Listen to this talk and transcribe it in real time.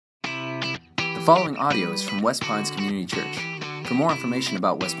The following audio is from West Pines Community Church. For more information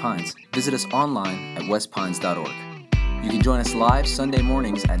about West Pines, visit us online at westpines.org. You can join us live Sunday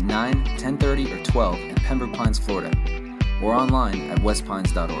mornings at 9, 10:30, or 12 in Pembroke Pines, Florida, or online at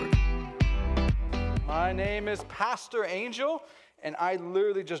westpines.org. My name is Pastor Angel, and I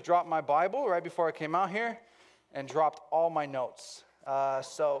literally just dropped my Bible right before I came out here and dropped all my notes.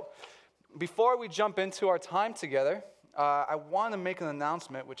 So before we jump into our time together, I want to make an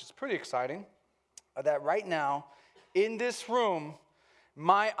announcement, which is pretty exciting, that right now in this room,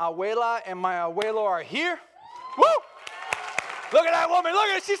 my abuela and my abuelo are here. Woo! Look at that woman. Look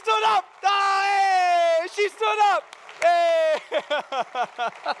at it. She stood up. Oh, hey! She stood up. Hey!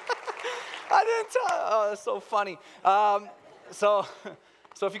 I didn't tell. Oh, that's so funny. So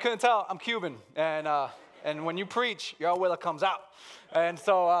if you couldn't tell, I'm Cuban, and when you preach, your abuela comes out, and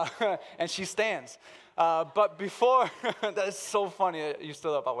so and she stands. But before that is so funny. You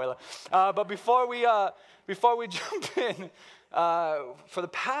stood up, abuela. But before we jump in, for the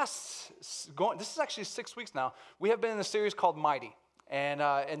past this is actually 6 weeks now. We have been in a series called Mighty. And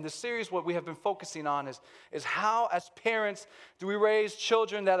in this series, what we have been focusing on is how, as parents, do we raise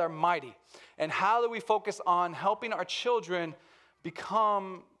children that are mighty? And how do we focus on helping our children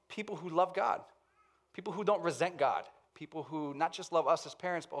become people who love God, people who don't resent God, people who not just love us as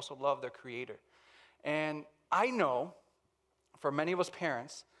parents, but also love their Creator. And I know, for many of us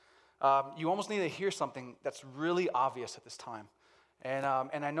parents, you almost need to hear something that's really obvious at this time. And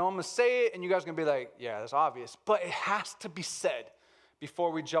I know I'm going to say it, and you guys are going to be like, yeah, that's obvious. But it has to be said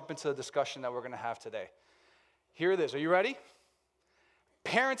before we jump into the discussion that we're going to have today. Here it is. Are you ready?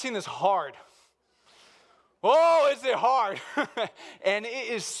 Parenting is hard. Oh, is it hard? And it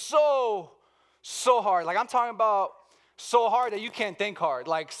is so hard. Like, I'm talking about so hard that you can't think hard.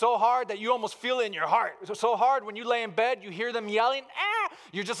 Like, so hard that you almost feel it in your heart. So hard when you lay in bed, you hear them yelling,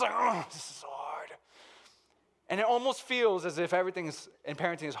 you're just like, oh, this is so hard. And it almost feels as if everything in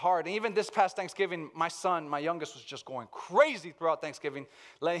parenting is hard. And even this past Thanksgiving, my son, my youngest, was just going crazy throughout Thanksgiving,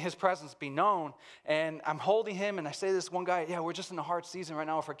 letting his presence be known. And I'm holding him, and I say to this one guy, yeah, we're just in a hard season right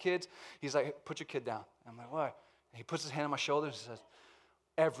now with our kids. He's like, hey, put your kid down. I'm like, what? And he puts his hand on my shoulder and says,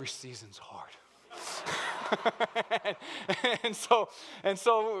 every season's hard. and so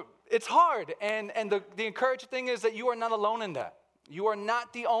it's hard. And the encouraging thing is that you are not alone in that. You are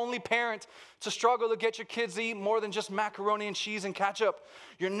not the only parent to struggle to get your kids to eat more than just macaroni and cheese and ketchup.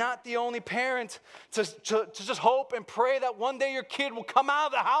 You're not the only parent to just hope and pray that one day your kid will come out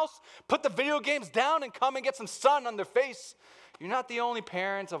of the house, put the video games down, and come and get some sun on their face. You're not the only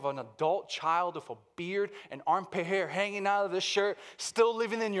parent of an adult child with a beard and armpit hair hanging out of this shirt, still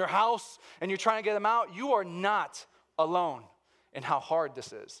living in your house, and you're trying to get them out. You are not alone in how hard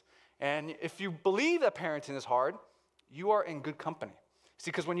this is. And if you believe that parenting is hard, you are in good company.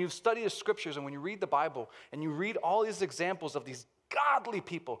 See, because when you study the scriptures and when you read the Bible and you read all these examples of these godly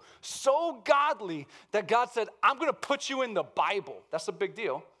people, so godly that God said, I'm going to put you in the Bible. That's a big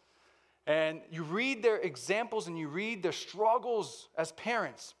deal. And you read their examples and you read their struggles as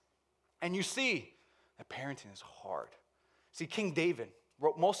parents, and you see that parenting is hard. See, King David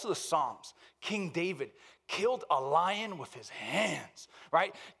wrote most of the Psalms. King David killed a lion with his hands,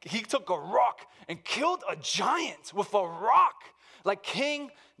 right? He took a rock and killed a giant with a rock. Like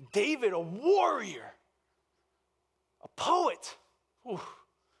King David, a warrior, a poet. Ooh,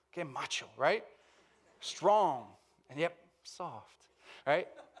 get macho, right? Strong and yet soft, right?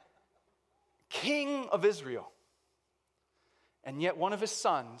 King of Israel. And yet one of his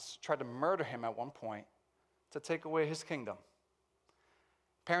sons tried to murder him at one point to take away his kingdom.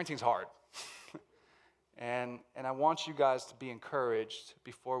 Parenting's hard. And I want you guys to be encouraged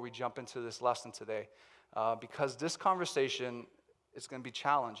before we jump into this lesson today, because this conversation is going to be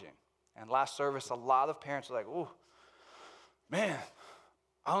challenging. And last service, a lot of parents are like, oh, man,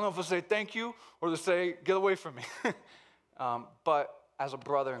 I don't know if to say thank you or to say get away from me. But as a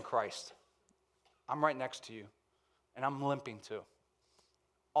brother in Christ, I'm right next to you, and I'm limping too.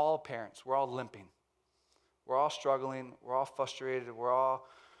 All parents, we're all limping. We're all struggling. We're all frustrated. We're all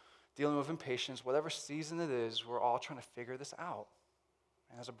dealing with impatience. Whatever season it is, we're all trying to figure this out.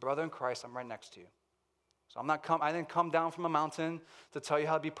 And as a brother in Christ, I'm right next to you. So I didn't come down from a mountain to tell you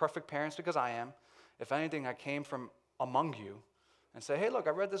how to be perfect parents, because I am. If anything, I came from among you and say, hey, look, I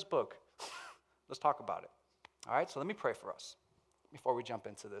read this book. Let's talk about it. All right, so let me pray for us before we jump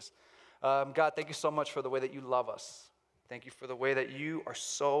into this. God, thank you so much for the way that you love us. Thank you for the way that you are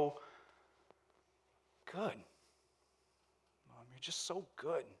so good. You're just so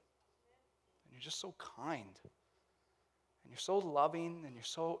good. And you're just so kind. And you're so loving, and you're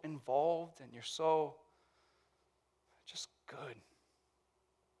so involved, and you're so just good.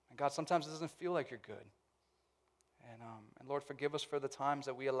 God, sometimes it doesn't feel like you're good. And Lord, forgive us for the times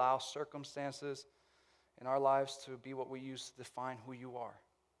that we allow circumstances in our lives to be what we use to define who you are.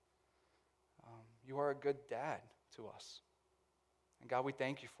 You are a good dad to us. And God, we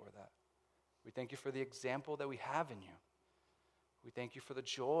thank you for that. We thank you for the example that we have in you. We thank you for the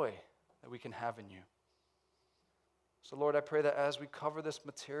joy that we can have in you. So Lord, I pray that as we cover this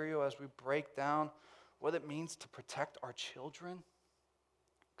material, as we break down what it means to protect our children,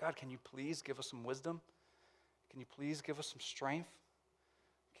 God, can you please give us some wisdom? Can you please give us some strength?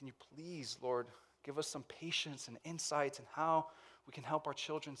 Can you please, Lord, give us some patience and insights in how we can help our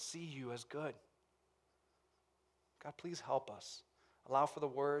children see you as good? God, please help us. Allow for the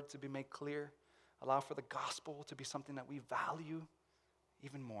word to be made clear. Allow for the gospel to be something that we value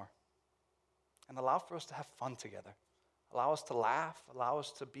even more. And allow for us to have fun together. Allow us to laugh. Allow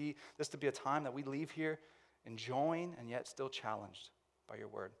us to be a time that we leave here enjoying and yet still challenged by your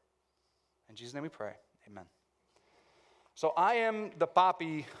word. In Jesus' name we pray. Amen. So I am the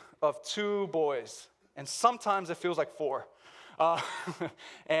papi of 2 boys, and sometimes it feels like 4.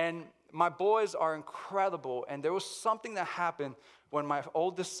 And my boys are incredible, and there was something that happened when my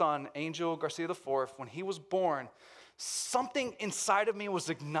oldest son, Angel Garcia IV, when he was born, something inside of me was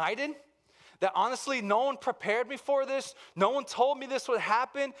ignited that honestly no one prepared me for this. No one told me this would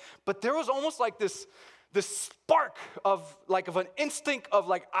happen, but there was almost like this spark of an instinct of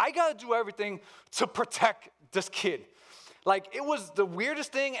like, I got to do everything to protect this kid. Like, it was the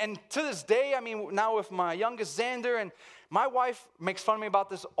weirdest thing, and to this day, I mean, now with my youngest Xander, and my wife makes fun of me about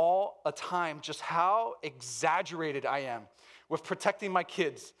this all the time, just how exaggerated I am with protecting my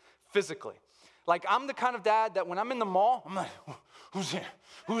kids physically. Like, I'm the kind of dad that when I'm in the mall, I'm like, who's here?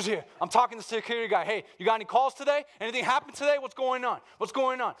 Who's here? I'm talking to the security guy. Hey, you got any calls today? Anything happened today? What's going on? What's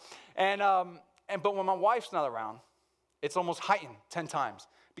going on? But when my wife's not around, it's almost heightened 10 times.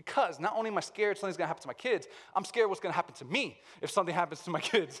 Because not only am I scared something's going to happen to my kids, I'm scared what's going to happen to me if something happens to my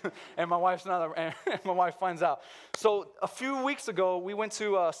kids and my wife's not, and my wife finds out. So a few weeks ago, we went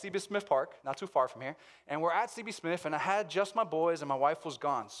to CB Smith Park, not too far from here, and we're at CB Smith, and I had just my boys, and my wife was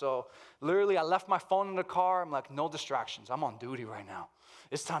gone. So literally, I left my phone in the car. I'm like, no distractions. I'm on duty right now.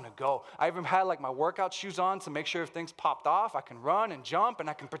 It's time to go. I even had like my workout shoes on to make sure if things popped off, I can run and jump and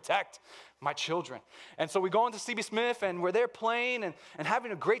I can protect my children. And so we go into CB Smith and we're there playing and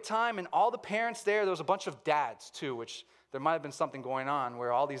having a great time. And all the parents there was a bunch of dads too, which there might have been something going on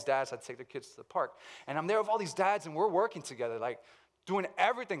where all these dads had to take their kids to the park. And I'm there with all these dads and we're working together, like doing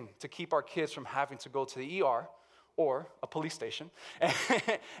everything to keep our kids from having to go to the ER or a police station.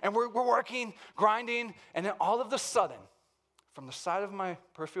 And we're working, grinding, and then all of a sudden, from the side of my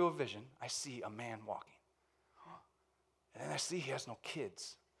peripheral vision, I see a man walking. And then I see he has no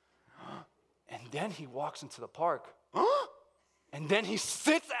kids. And then he walks into the park. And then he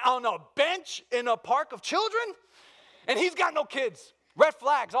sits on a bench in a park of children. And he's got no kids. Red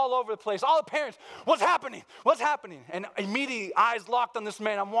flags all over the place. All the parents, what's happening? What's happening? And immediately, eyes locked on this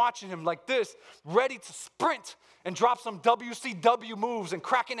man. I'm watching him like this, ready to sprint and drop some WCW moves and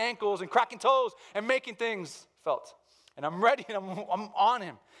cracking ankles and cracking toes and making things felt. And I'm ready, and I'm on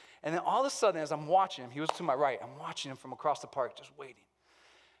him. And then all of a sudden, as I'm watching him, he was to my right. I'm watching him from across the park, just waiting.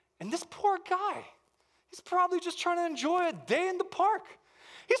 And this poor guy, he's probably just trying to enjoy a day in the park.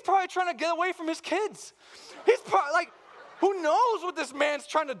 He's probably trying to get away from his kids. He's probably like, who knows what this man's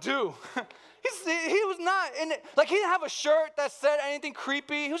trying to do? He was not in it. Like, he didn't have a shirt that said anything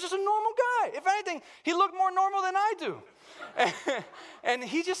creepy. He was just a normal guy. If anything, he looked more normal than I do. And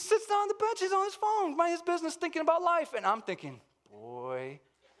he just sits down on the bench. He's on his phone, mind his business, thinking about life. And I'm thinking, boy,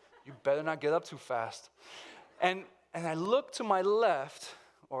 you better not get up too fast. And I look to my left,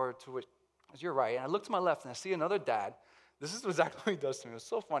 or to your right, and I look to my left, and I see another dad. This is exactly what he does to me. It was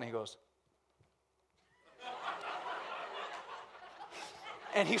so funny. He goes,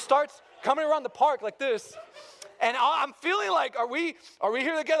 and he starts coming around the park like this. And I'm feeling like, are we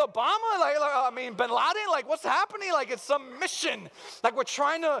here to get Obama? Bin Laden? Like, what's happening? Like, it's some mission. Like, we're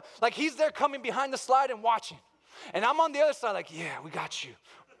trying to, like, he's there coming behind the slide and watching. And I'm on the other side like, yeah, we got you.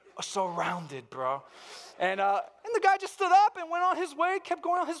 Surrounded, bro. And the guy just stood up and went on his way, kept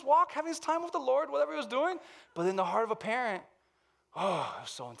going on his walk, having his time with the Lord, whatever he was doing. But in the heart of a parent, it was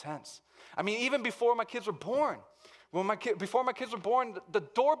so intense. I mean, even before my kids were born, before my kids were born, the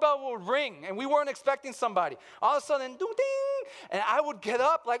doorbell would ring, and we weren't expecting somebody. All of a sudden, ding, and I would get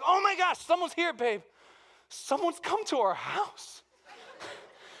up like, oh my gosh, someone's here, babe. Someone's come to our house.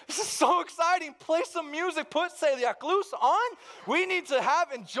 This is so exciting. Play some music, put Celia Cruz on. We need to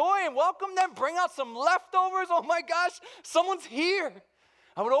enjoy and welcome them, bring out some leftovers. Oh my gosh, someone's here.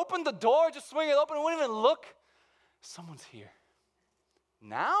 I would open the door, just swing it open, and wouldn't even look. Someone's here.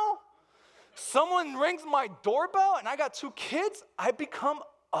 Now? Someone rings my doorbell and I got 2 kids, I become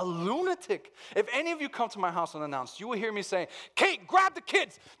a lunatic. If any of you come to my house unannounced, you will hear me say, Kate, grab the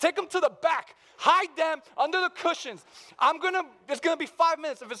kids, take them to the back, hide them under the cushions. It's gonna be 5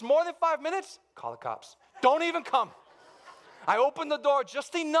 minutes. If it's more than 5 minutes, call the cops. Don't even come. I open the door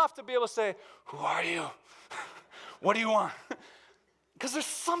just enough to be able to say, who are you? What do you want? Because there's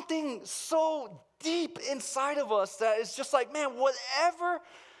something so deep inside of us that is just like, man, whatever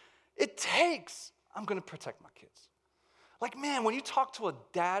it takes, I'm going to protect my kids. Like, man, when you talk to a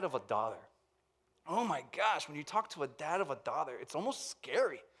dad of a daughter, oh my gosh, when you talk to a dad of a daughter, it's almost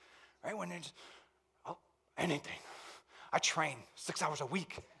scary, right? When they're just, anything. I train 6 hours a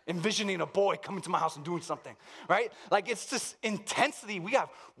week, envisioning a boy coming to my house and doing something, right? Like, it's this intensity. We have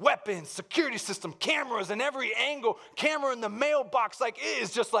weapons, security system, cameras in every angle, camera in the mailbox. Like, it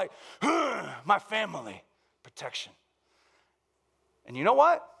is just like, my family, protection. And you know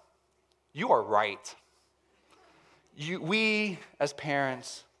what? You are right. We, as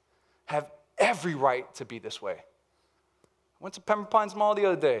parents, have every right to be this way. I went to Pembroke Pines Mall the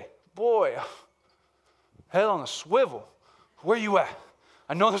other day. Boy, head on a swivel. Where you at?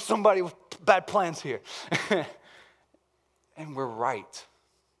 I know there's somebody with bad plans here. And we're right.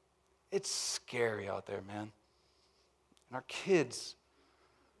 It's scary out there, man. And our kids,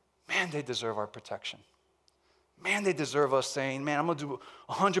 man, they deserve our protection. Man, they deserve us saying, man, I'm going to do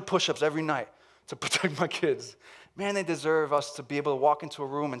 100 push-ups every night to protect my kids. Man, they deserve us to be able to walk into a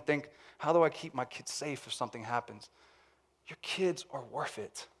room and think, how do I keep my kids safe if something happens? Your kids are worth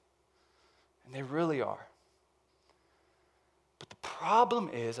it. And they really are. But the problem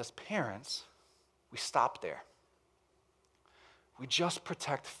is, as parents, we stop there. We just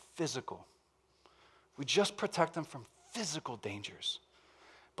protect physical. We just protect them from physical dangers.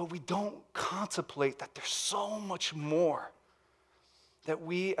 But we don't contemplate that there's so much more that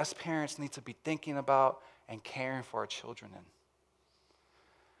we as parents need to be thinking about and caring for our children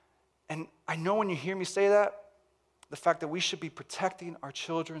in. And I know when you hear me say that, the fact that we should be protecting our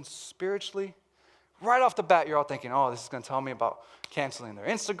children spiritually, right off the bat, you're all thinking, oh, this is going to tell me about canceling their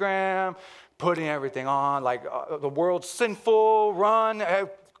Instagram, putting everything on, like the world's sinful, run,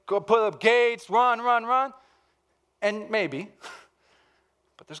 go put up gates, run. And maybe,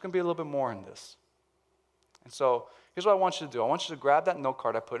 but there's going to be a little bit more in this. And so here's what I want you to do. I want you to grab that note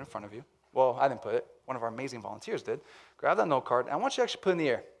card I put in front of you. Well, I didn't put it. One of our amazing volunteers did. Grab that note card, and I want you to actually put it in the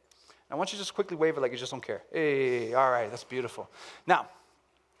air. And I want you to just quickly wave it like you just don't care. Hey, all right, that's beautiful. Now,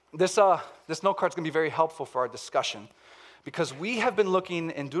 this note card is going to be very helpful for our discussion because we have been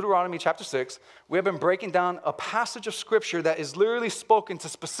looking in Deuteronomy chapter 6. We have been breaking down a passage of Scripture that is literally spoken to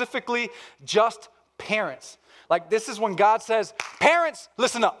specifically just parents. Like, this is when God says, parents,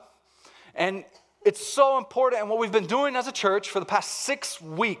 listen up. And it's so important, and what we've been doing as a church for the past 6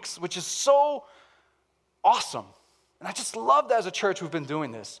 weeks, which is so awesome. And I just love that as a church we've been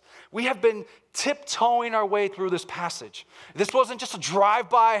doing this. We have been tiptoeing our way through this passage. This wasn't just a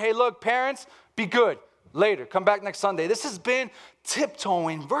drive-by, hey, look, parents, be good. Later, come back next Sunday. This has been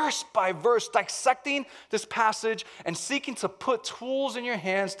tiptoeing, verse by verse, dissecting this passage and seeking to put tools in your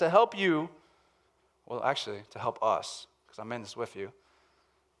hands to help you, well, actually, to help us, because I'm in this with you,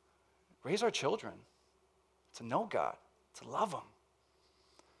 raise our children to know God, to love Him.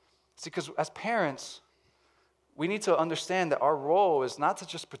 See, because as parents, we need to understand that our role is not to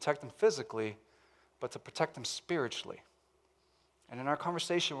just protect them physically, but to protect them spiritually. And in our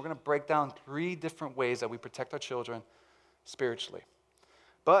conversation, we're going to break down 3 different ways that we protect our children spiritually.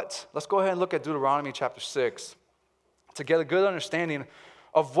 But let's go ahead and look at Deuteronomy chapter 6 to get a good understanding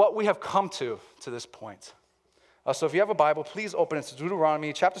of what we have come to this point. So if you have a Bible, please open it to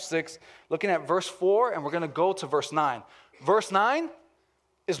Deuteronomy chapter 6, looking at verse 4, and we're going to go to verse 9. Verse 9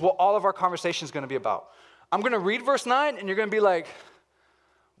 is what all of our conversation is going to be about. I'm going to read verse 9, and you're going to be like,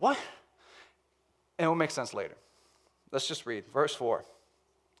 what? And it will make sense later. Let's just read. Verse 4.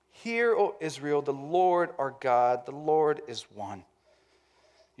 Hear, O Israel, the Lord our God, the Lord is one.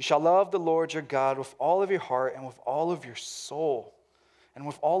 You shall love the Lord your God with all of your heart and with all of your soul and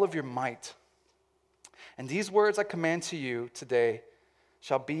with all of your might. And these words I command to you today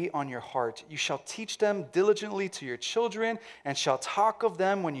shall be on your heart. You shall teach them diligently to your children, and shall talk of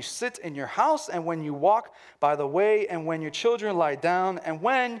them when you sit in your house, and when you walk by the way, and when your children lie down, and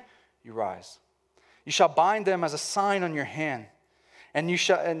when you rise. You shall bind them as a sign on your hand, and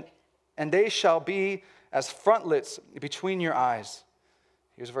they shall be as frontlets between your eyes.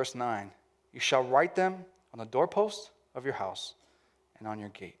 Here's verse 9. You shall write them on the doorpost of your house and on your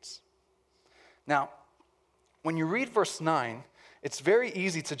gates. Now, when you read verse 9, it's very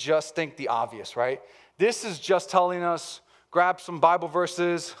easy to just think the obvious, right? This is just telling us, grab some Bible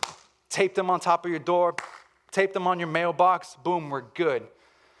verses, tape them on top of your door, tape them on your mailbox, boom, we're good.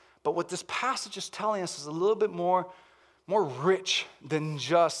 But what this passage is telling us is a little bit more rich than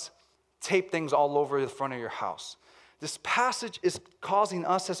just tape things all over the front of your house. This passage is causing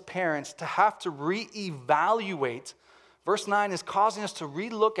us as parents to have to reevaluate. Verse 9 is causing us to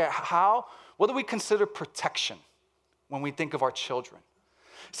relook at what do we consider protection when we think of our children?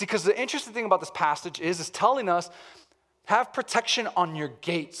 See, because the interesting thing about this passage is telling us, have protection on your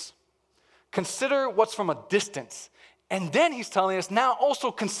gates. Consider what's from a distance. And then he's telling us, now also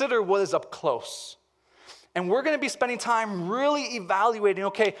consider what is up close. And we're going to be spending time really evaluating,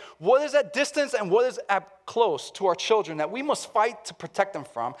 okay, what is at distance and what is at close to our children that we must fight to protect them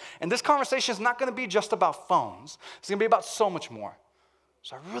from. And this conversation is not going to be just about phones. It's going to be about so much more.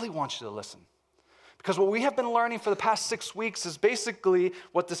 So I really want you to listen. Because what we have been learning for the past 6 weeks is basically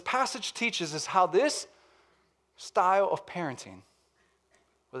what this passage teaches is how this style of parenting,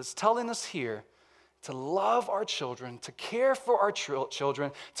 what it's telling us here, to love our children, to care for our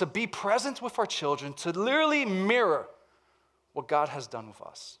children, to be present with our children, to literally mirror what God has done with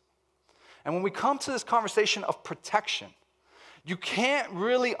us. And when we come to this conversation of protection, you can't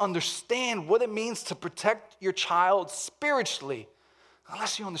really understand what it means to protect your child spiritually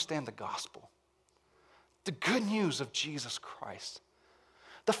unless you understand the gospel. The good news of Jesus Christ.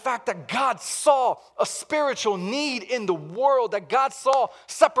 The fact that God saw a spiritual need in the world, that God saw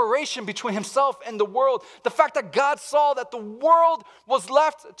separation between himself and the world. The fact that God saw that the world was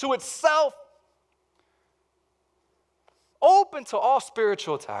left to itself, open to all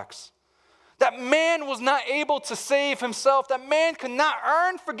spiritual attacks. That man was not able to save himself. That man could not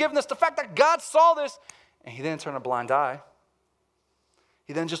earn forgiveness. The fact that God saw this, and he didn't turn a blind eye.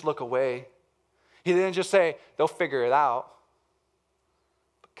 He didn't just look away. He didn't just say, they'll figure it out.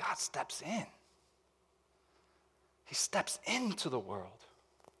 God steps in. He steps into the world.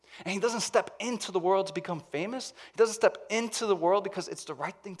 And he doesn't step into the world to become famous. He doesn't step into the world because it's the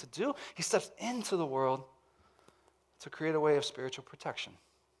right thing to do. He steps into the world to create a way of spiritual protection.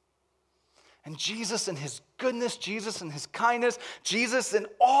 And Jesus in his goodness, Jesus in his kindness, Jesus in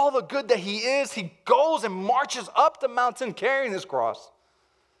all the good that he is, he goes and marches up the mountain carrying his cross,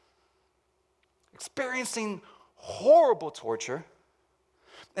 experiencing horrible torture.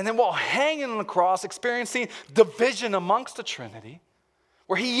 And then while hanging on the cross, experiencing division amongst the Trinity,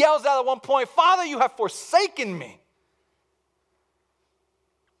 where he yells out at one point, Father, you have forsaken me.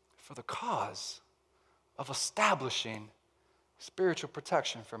 For the cause of establishing spiritual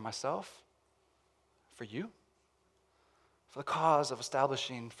protection for myself, for you, for the cause of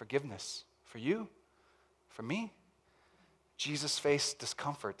establishing forgiveness for you, for me. Jesus faced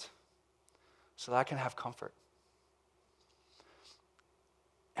discomfort so that I can have comfort.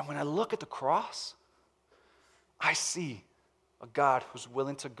 And when I look at the cross, I see a God who's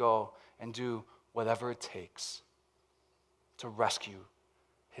willing to go and do whatever it takes to rescue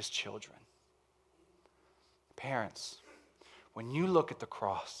his children. Parents, when you look at the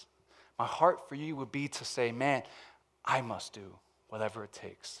cross, my heart for you would be to say, man, I must do whatever it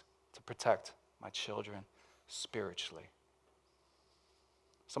takes to protect my children spiritually.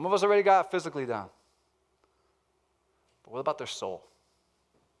 Some of us already got physically down. But what about their soul?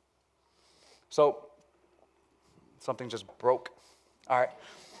 So, something just broke. All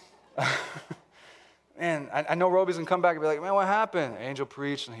right. Man, I know Roby's going to come back and be like, man, what happened? Angel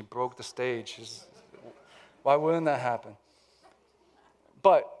preached and he broke the stage. Why wouldn't that happen?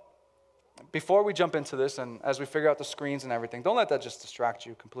 But before we jump into this and as we figure out the screens and everything, don't let that just distract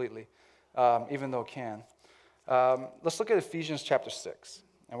you completely, even though it can. Let's look at Ephesians chapter 6.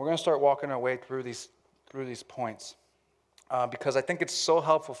 And we're going to start walking our way through these points. Because I think it's so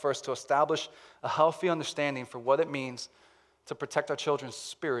helpful for us to establish a healthy understanding for what it means to protect our children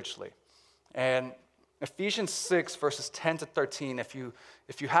spiritually. And Ephesians 6, verses 10 to 13, if you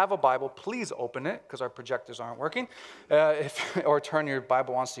have a Bible, please open it, because our projectors aren't working, or turn your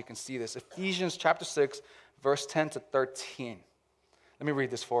Bible on so you can see this. Ephesians chapter 6, verse 10 to 13. Let me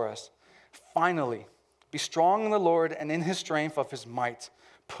read this for us. Finally, be strong in the Lord and in his strength of his might.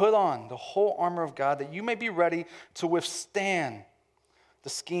 Put on the whole armor of God that you may be ready to withstand the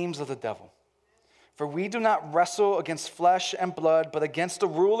schemes of the devil. For we do not wrestle against flesh and blood, but against the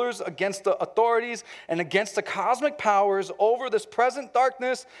rulers, against the authorities, and against the cosmic powers over this present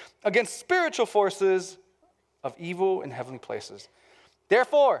darkness, against spiritual forces of evil in heavenly places.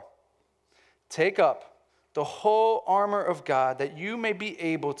 Therefore, take up the whole armor of God that you may be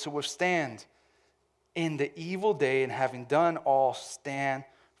able to withstand in the evil day, and having done all, stand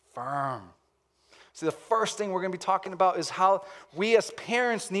firm. See, the first thing we're going to be talking about is how we as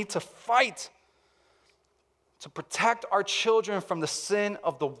parents need to fight to protect our children from the sin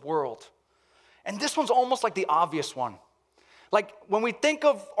of the world. And this one's almost like the obvious one. Like when we think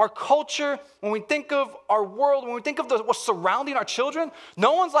of our culture, when we think of our world, when we think of what's surrounding our children,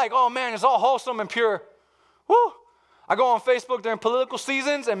 no one's like, oh man, it's all wholesome and pure. Woo! I go on Facebook during political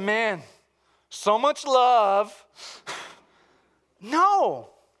seasons and man, so much love. No,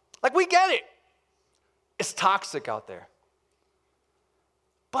 like we get it. It's toxic out there.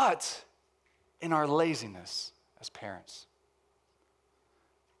 But in our laziness as parents,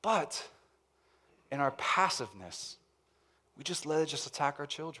 but in our passiveness, we just let it just attack our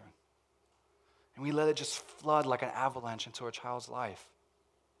children. And we let it just flood like an avalanche into our child's life.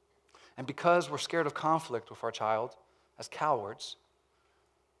 And because we're scared of conflict with our child, as cowards,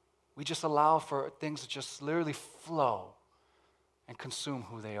 we just allow for things to just literally flow and consume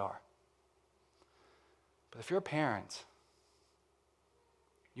who they are. But if you're a parent,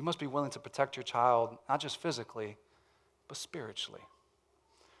 you must be willing to protect your child, not just physically, but spiritually.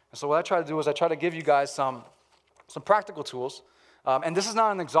 And so what I try to do is I try to give you guys some practical tools. And this is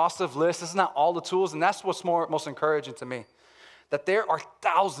not an exhaustive list. This is not all the tools. And that's what's most encouraging to me. That there are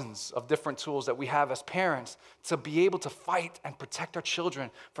thousands of different tools that we have as parents to be able to fight and protect our children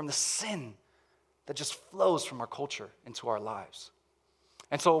from the sin that just flows from our culture into our lives.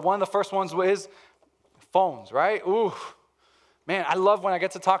 And so one of the first ones is phones, right? Ooh, man, I love when I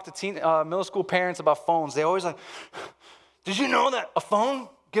get to talk to middle school parents about phones. They always like, did you know that a phone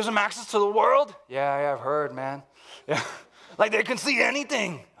gives them access to the world? Yeah, I've heard, man. Yeah, like they can see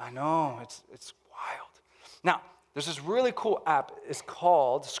anything. I know, it's wild. Now, there's this really cool app. It's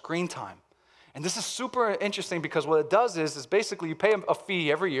called Screen Time. And this is super interesting because what it does is basically you pay a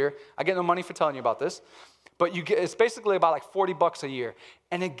fee every year. I get no money for telling you about this. But it's basically about like $40 a year.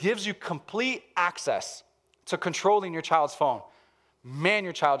 And it gives you complete access to controlling your child's phone. Man,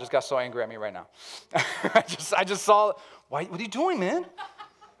 your child just got so angry at me right now. I just saw, what are you doing, man?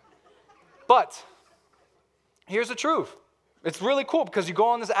 But here's the truth. It's really cool because you go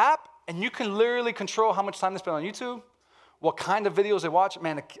on this app and you can literally control how much time they spend on YouTube, what kind of videos they watch.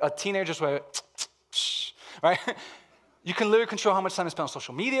 Man, a teenager's way, right? You can literally control how much time they spend on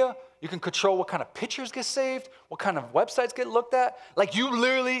social media. You can control what kind of pictures get saved, what kind of websites get looked at. Like you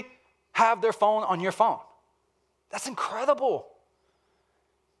literally have their phone on your phone. That's incredible.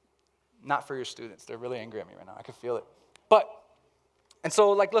 Not for your students. They're really angry at me right now. I can feel it. And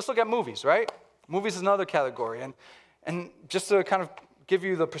so like let's look at movies, right? Movies is another category. And just to kind of give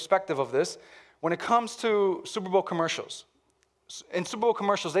you the perspective of this, when it comes to Super Bowl commercials, in Super Bowl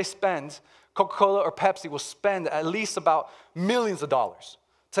commercials, Coca-Cola or Pepsi will spend at least about millions of dollars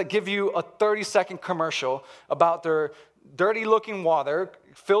to give you a 30-second commercial about their dirty-looking water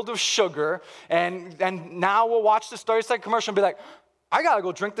filled with sugar, and now we'll watch this 30-second commercial and be like, I gotta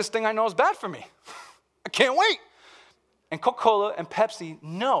go drink this thing I know is bad for me. I can't wait. And Coca-Cola and Pepsi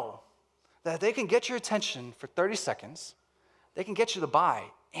know that if they can get your attention for 30 seconds, they can get you to buy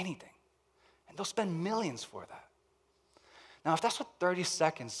anything. And they'll spend millions for that. Now, if that's what 30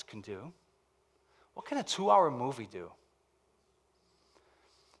 seconds can do, what can a 2-hour movie do?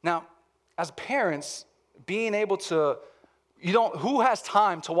 Now, as parents, being able to, who has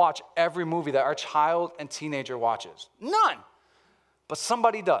time to watch every movie that our child and teenager watches? None. But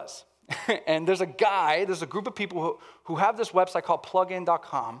somebody does. And there's a group of people who have this website called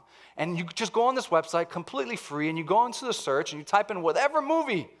plugin.com, and you just go on this website completely free, and you go into the search, and you type in whatever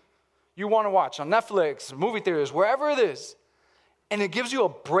movie you want to watch on Netflix, movie theaters, wherever it is, and it gives you a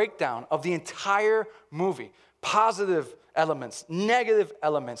breakdown of the entire movie. Positive elements, negative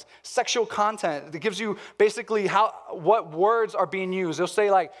elements, sexual content. It gives you basically what words are being used. It'll say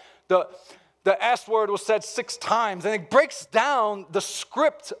like the S word was said 6 times, and it breaks down the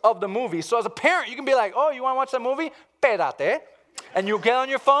script of the movie. So as a parent, you can be like, oh, you want to watch that movie? Espérate. And you'll get on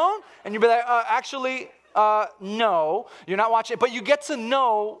your phone, and you'll be like, no, you're not watching it. But you get to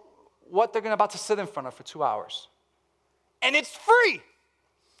know what they're about to sit in front of for 2 hours. And it's free.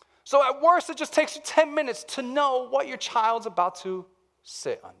 So at worst, it just takes you 10 minutes to know what your child's about to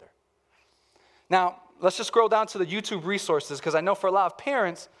sit under. Now, let's just scroll down to the YouTube resources, because I know for a lot of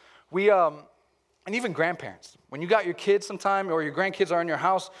parents, and even grandparents, when you got your kids sometime or your grandkids are in your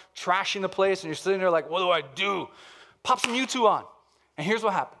house trashing the place and you're sitting there like, what do I do? Pop some YouTube on. And here's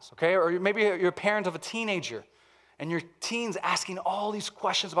what happens, okay? Or maybe you're a parent of a teenager and your teen's asking all these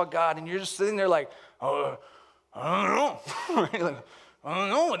questions about God and you're just sitting there like, I don't know. Like, I don't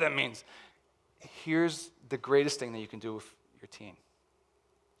know what that means. Here's the greatest thing that you can do with your teen.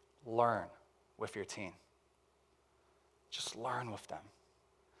 Learn with your teen. Just learn with them.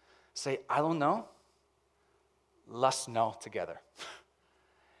 Say, I don't know. Let's know together.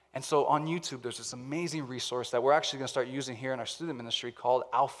 And so on YouTube, there's this amazing resource that we're actually going to start using here in our student ministry called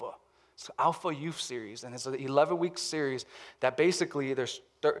Alpha. It's Alpha Youth Series, and it's an 11-week series that basically there's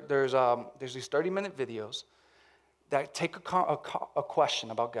these 30-minute videos that take a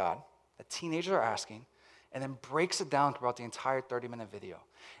question about God that teenagers are asking, and then breaks it down throughout the entire 30-minute video.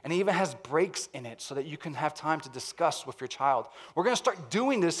 And it even has breaks in it so that you can have time to discuss with your child. We're going to start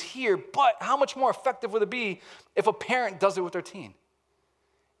doing this here, but how much more effective would it be if a parent does it with their teen?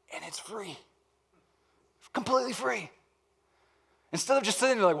 And it's free. Completely free. Instead of just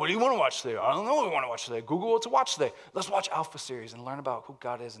sitting there like, what do you want to watch today? I don't know what we want to watch today. Google what to watch today. Let's watch Alpha Series and learn about who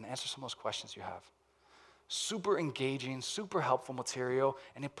God is and answer some of those questions you have. Super engaging, super helpful material,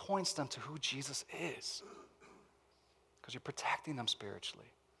 and it points them to who Jesus is. Because you're protecting them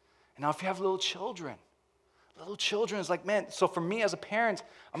spiritually. And now if you have little children is like, man, so for me as a parent,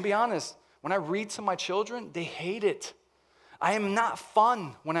 I'm going to be honest, when I read to my children, they hate it. I am not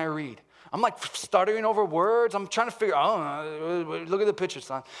fun when I read. I'm like stuttering over words. I'm trying to figure out, look at the picture,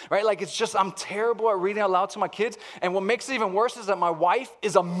 son. Right? Like it's just, I'm terrible at reading out loud to my kids. And what makes it even worse is that my wife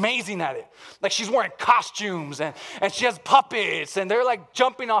is amazing at it. Like she's wearing costumes and she has puppets and they're like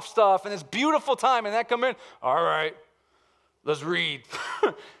jumping off stuff and it's beautiful time. And they come in, all right, let's read.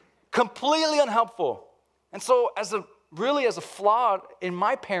 Completely unhelpful. And so as a flaw in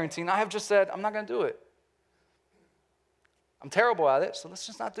my parenting, I have just said, I'm not going to do it. I'm terrible at it, so let's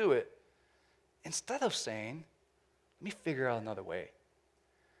just not do it. Instead of saying, let me figure out another way.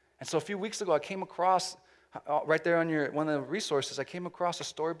 And so a few weeks ago, I came across, right there on one of the resources, I came across a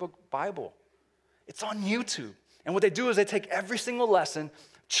storybook Bible. It's on YouTube. And what they do is they take every single lesson,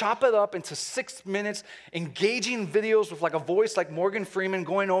 chop it up into 6 minutes, engaging videos with like a voice like Morgan Freeman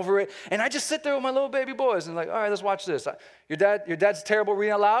going over it. And I just sit there with my little baby boys and like, all right, let's watch this. Your dad's terrible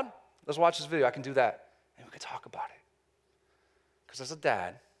reading out loud? Let's watch this video. I can do that. And we can talk about it. Because as a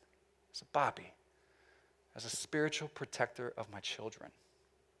dad, as a Bobby, as a spiritual protector of my children,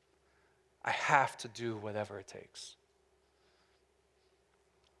 I have to do whatever it takes.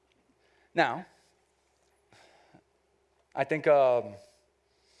 Now, I think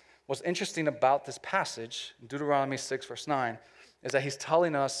what's interesting about this passage, Deuteronomy 6, verse 9, is that he's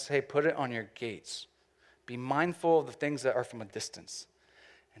telling us, hey, put it on your gates. Be mindful of the things that are from a distance.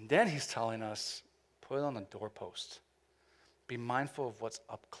 And then he's telling us, put it on the doorpost. Be mindful of what's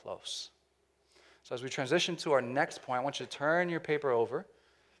up close. So as we transition to our next point, I want you to turn your paper over.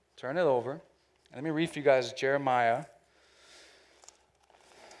 Turn it over. And let me read for you guys Jeremiah.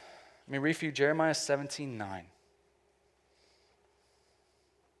 Let me read for you Jeremiah 17:9.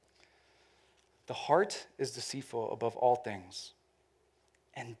 The heart is deceitful above all things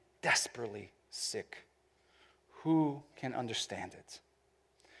and desperately sick. Who can understand it?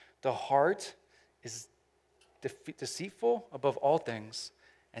 The heart is deceitful above all things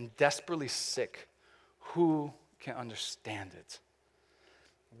and desperately sick. Who can understand it?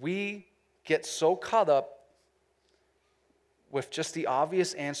 We get so caught up with just the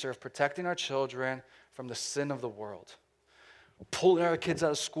obvious answer of protecting our children from the sin of the world. Pulling our kids out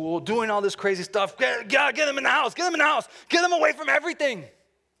of school, doing all this crazy stuff. Get them in the house, get them in the house, get them away from everything.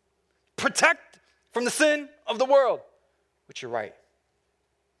 Protect from the sin of the world, which you're right.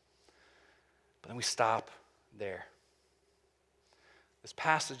 But then we stop there. This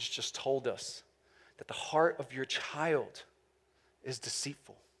passage just told us that the heart of your child is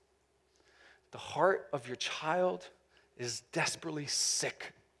deceitful. The heart of your child is desperately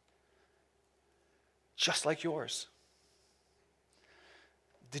sick, just like yours.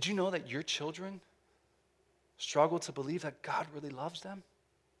 Did you know that your children struggle to believe that God really loves them?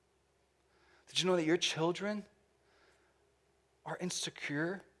 Did you know that your children are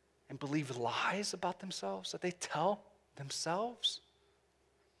insecure and believe lies about themselves that they tell themselves?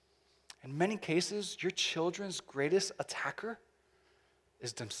 In many cases, your children's greatest attacker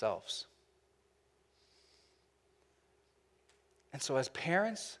is themselves. And so as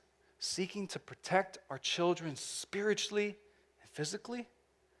parents seeking to protect our children spiritually and physically,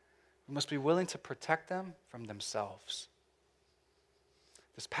 we must be willing to protect them from themselves.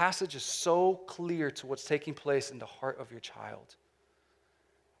 This passage is so clear to what's taking place in the heart of your child.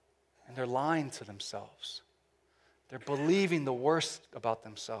 And they're lying to themselves. They're believing the worst about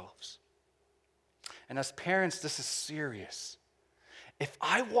themselves. And as parents, this is serious. If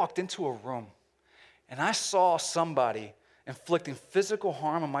I walked into a room and I saw somebody inflicting physical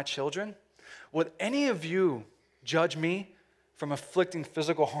harm on my children, would any of you judge me from inflicting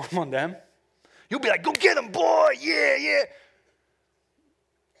physical harm on them? You'll be like, go get him, boy, yeah.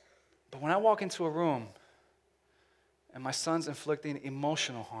 But when I walk into a room and my son's inflicting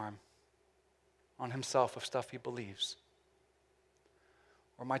emotional harm on himself of stuff he believes,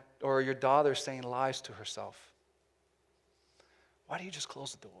 or your daughter saying lies to herself, why do you just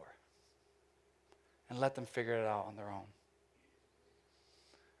close the door and let them figure it out on their own?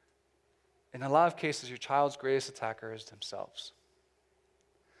 In a lot of cases, your child's greatest attacker is themselves.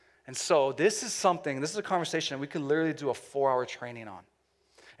 And so this is a conversation we could literally do a 4-hour training on.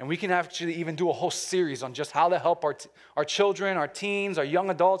 And we can actually even do a whole series on just how to help our children, our teens, our young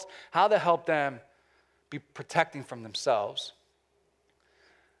adults, how to help them be protecting from themselves.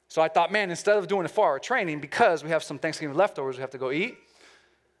 So I thought, man, instead of doing a 4-hour training, because we have some Thanksgiving leftovers we have to go eat,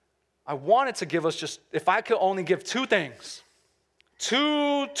 I wanted to give us just, if I could only give 2 things,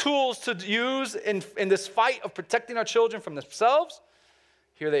 2 tools to use in this fight of protecting our children from themselves,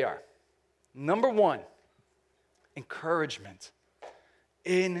 here they are. Number 1, encouragement.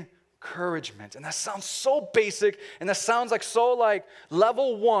 Encouragement. And that sounds so basic, and that sounds like so like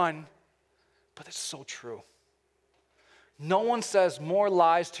level 1, but it's so true. No one says more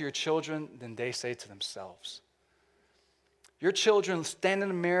lies to your children than they say to themselves. Your children stand in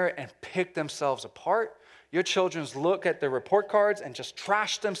the mirror and pick themselves apart. Your children look at their report cards and just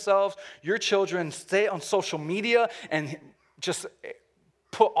trash themselves. Your children stay on social media and just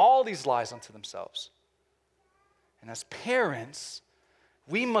put all these lies onto themselves. And as parents,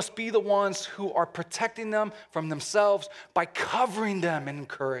 we must be the ones who are protecting them from themselves by covering them in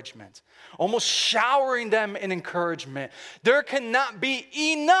encouragement, almost showering them in encouragement. There cannot be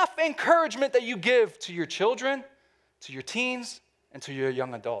enough encouragement that you give to your children, to your teens, and to your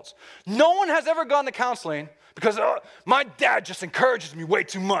young adults. No one has ever gone to counseling because my dad just encourages me way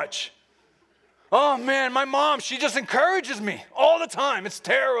too much. Oh man, my mom, she just encourages me all the time. It's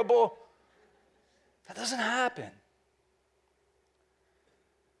terrible. That doesn't happen.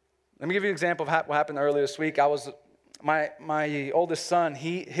 Let me give you an example of what happened earlier this week. My oldest son,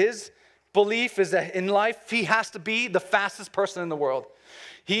 his belief is that in life, he has to be the fastest person in the world.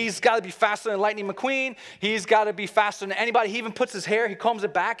 He's got to be faster than Lightning McQueen. He's got to be faster than anybody. He even puts his hair, he combs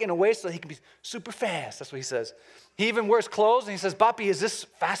it back in a way so he can be super fast. That's what he says. He even wears clothes, and he says, Papi, is this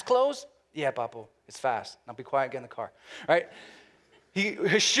fast clothes? Yeah, Papo, it's fast. Now be quiet, get in the car. Right?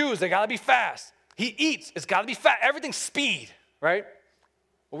 His shoes, they got to be fast. He eats, it's got to be fast. Everything's speed, right?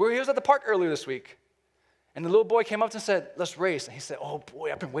 Well, he was at the park earlier this week, and the little boy came up and said, let's race. And he said, oh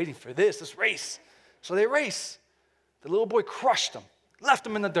boy, I've been waiting for this. Let's race. So they race. The little boy crushed him, left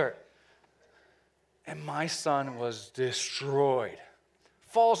him in the dirt. And my son was destroyed.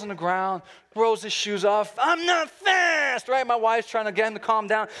 Falls on the ground, throws his shoes off. I'm not fast, right? My wife's trying to get him to calm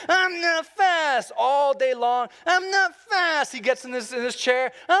down. I'm not fast all day long. I'm not fast. He gets in his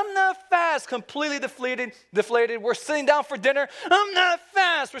chair. I'm not fast. Completely deflated. We're sitting down for dinner. I'm not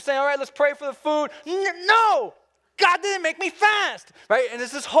fast. We're saying, all right, let's pray for the food. No, God didn't make me fast, right? And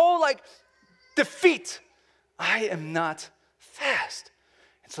it's this whole like defeat. I am not fast.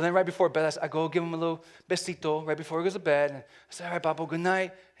 So then right before bed, I go give him a little besito right before he goes to bed. And I say, all right, Papo, good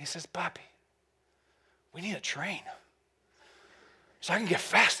night. And he says, Papi, we need to train so I can get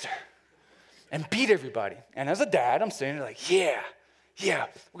faster and beat everybody. And as a dad, I'm sitting there like, yeah,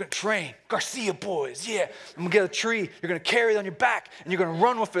 we're going to train. Garcia boys, yeah. I'm going to get a tree. You're going to carry it on your back, and you're going to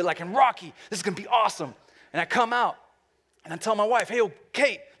run with it like in Rocky. This is going to be awesome. And I come out, and I tell my wife, hey,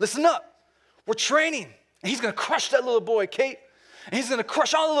 Kate, listen up. We're training. And he's going to crush that little boy, Kate. And he's going to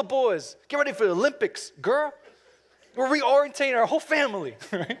crush all of the boys. Get ready for the Olympics, girl. We're reorientating our whole family,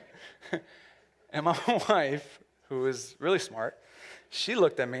 right? And my wife, who is really smart, she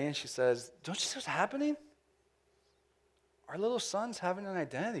looked at me and she says, don't you see what's happening? Our little son's having an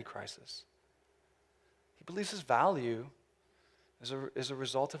identity crisis. He believes his value is a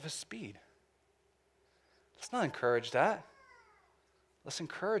result of his speed. Let's not encourage that. Let's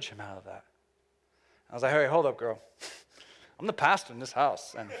encourage him out of that. I was like, hey, hold up, girl. I'm the pastor in this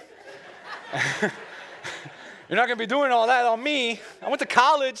house, and you're not going to be doing all that on me. I went to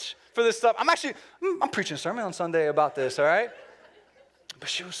college for this stuff. I'm preaching a sermon on Sunday about this, all right? But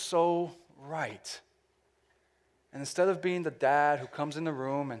she was so right. And instead of being the dad who comes in the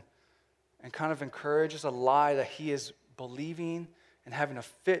room and kind of encourages a lie that he is believing and having a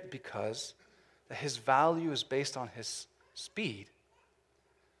fit because that his value is based on his speed,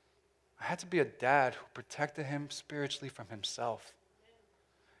 I had to be a dad who protected him spiritually from himself.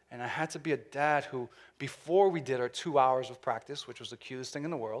 And I had to be a dad who, before we did our 2 hours of practice, which was the cutest thing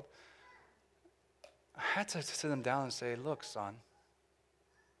in the world, I had to sit him down and say, look, son,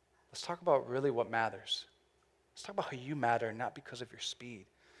 let's talk about really what matters. Let's talk about how you matter, not because of your speed.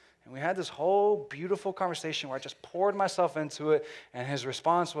 And we had this whole beautiful conversation where I just poured myself into it, and his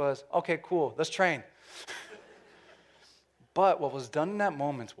response was, okay, cool, let's train. But what was done in that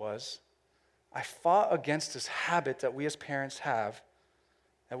moment was, I fought against this habit that we as parents have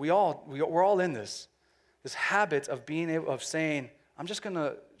And we're all in this habit of saying, I'm just going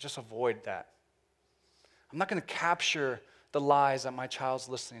to avoid that. I'm not going to capture the lies that my child's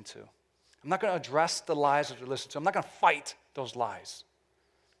listening to. I'm not going to address the lies that they're listening to. I'm not going to fight those lies.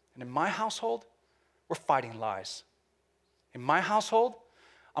 And in my household, we're fighting lies. In my household,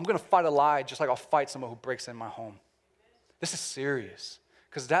 I'm going to fight a lie just like I'll fight someone who breaks in my home. This is serious.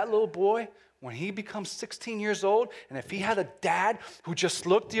 Because that little boy, when he becomes 16 years old, and if he had a dad who just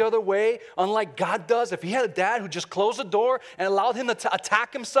looked the other way, unlike God does, if he had a dad who just closed the door and allowed him to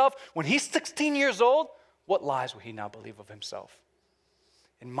attack himself, when he's 16 years old, what lies will he now believe of himself?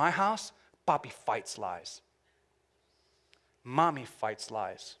 In my house, Papi fights lies. Mommy fights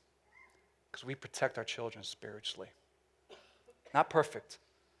lies. Because we protect our children spiritually. Not perfect,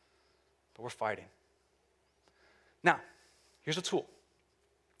 but we're fighting. Now, here's a tool.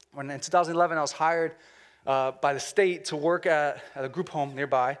 When in 2011, I was hired by the state to work at a group home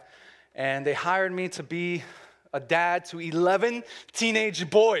nearby, and they hired me to be a dad to 11 teenage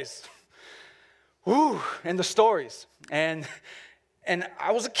boys. Woo, and the stories. And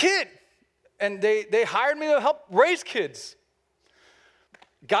I was a kid, and they hired me to help raise kids.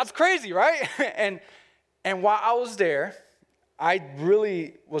 God's crazy, right? And while I was there, I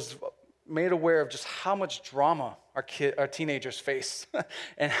really was made aware of just how much drama our teenagers face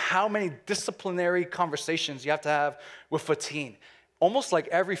and how many disciplinary conversations you have to have with a teen. Almost like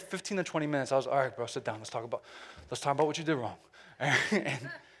every 15 to 20 minutes, I was, all right, bro, sit down. Let's talk about what you did wrong.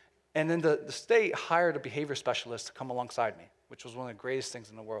 And then the state hired a behavior specialist to come alongside me, which was one of the greatest things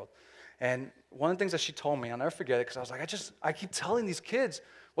in the world. And one of the things that she told me, I'll never forget it, because I was like, I keep telling these kids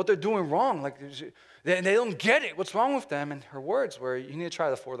what they're doing wrong. Like, they don't get it. What's wrong with them? And her words were, you need to try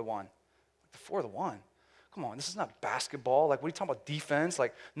the 4-to-1. The 4-to-1? Come on, this is not basketball. Like, what are you talking about, defense?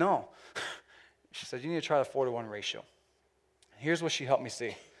 Like, no. She said, you need to try the 4-to-1 ratio. Here's what she helped me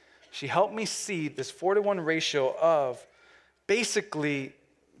see. She helped me see this 4-to-1 ratio of basically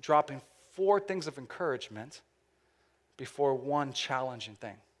dropping 4 things of encouragement before one challenging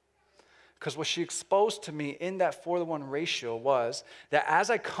thing. Because what she exposed to me in that 4-to-1 ratio was that as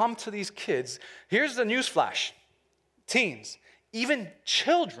I come to these kids, here's the newsflash. Teens, even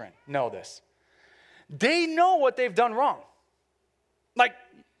children know this. They know what they've done wrong. Like,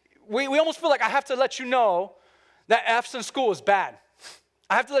 we almost feel like I have to let you know that F's in school is bad.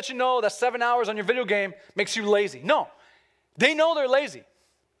 I have to let you know that 7 hours on your video game makes you lazy. No, they know they're lazy.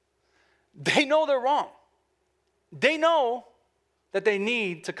 They know they're wrong. They know that they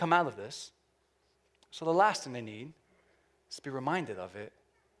need to come out of this. So the last thing they need is to be reminded of it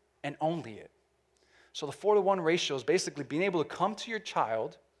and only it. So the 4-to-1 ratio is basically being able to come to your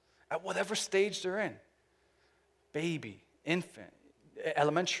child at whatever stage they're in. Baby, infant,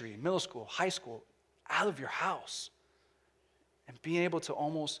 elementary, middle school, high school, out of your house. And being able to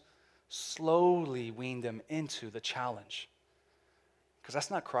almost slowly wean them into the challenge. Because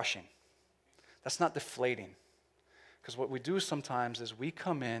that's not crushing. That's not deflating. Because what we do sometimes is we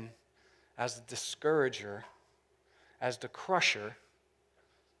come in as the discourager, as the crusher,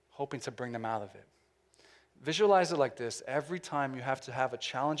 hoping to bring them out of it. Visualize it like this. Every time you have to have a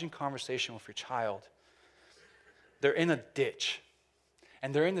challenging conversation with your child, they're in a ditch.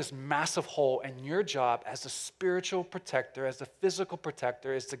 And they're in this massive hole. And your job as the spiritual protector, as the physical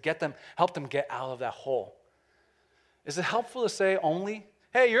protector, is to help them get out of that hole. Is it helpful to say only,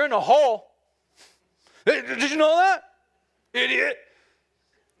 hey, you're in a hole? Hey, did you know that? Idiot.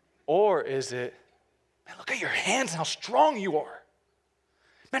 Or is it, man, look at your hands and how strong you are.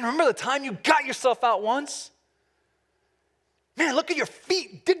 Man, remember the time you got yourself out once? Man, look at your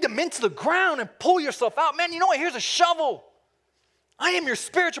feet. Dig them into the ground and pull yourself out. Man, you know what? Here's a shovel. I am your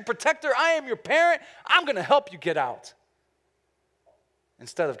spiritual protector. I am your parent. I'm going to help you get out.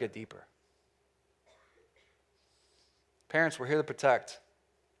 Instead of get deeper. Parents, we're here to protect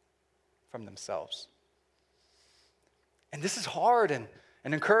from themselves. And this is hard, and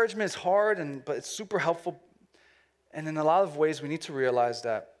encouragement is hard, but it's super helpful. And in a lot of ways, we need to realize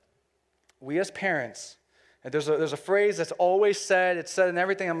that we as parents, and there's a phrase that's always said, it's said in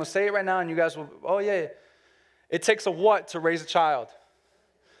everything. I'm going to say it right now, and you guys will, oh yeah. It takes a what to raise a child?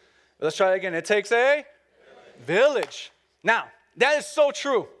 Let's try it again. It takes a village. Now, that is so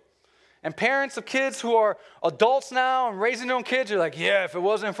true. And parents of kids who are adults now and raising their own kids, you're like, yeah, if it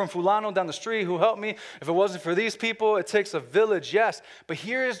wasn't from Fulano down the street who helped me, if it wasn't for these people, it takes a village, yes. But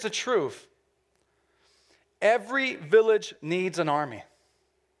here is the truth. Every village needs an army.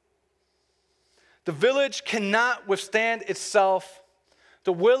 The village cannot withstand itself.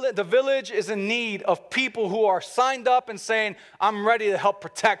 The village is in need of people who are signed up and saying, I'm ready to help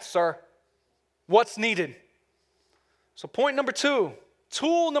protect, sir. What's needed? So point number 2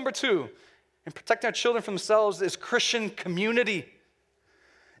 Tool number 2 in protecting our children from themselves is Christian community.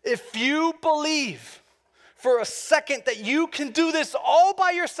 If you believe for a second that you can do this all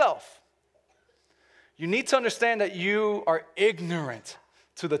by yourself, you need to understand that you are ignorant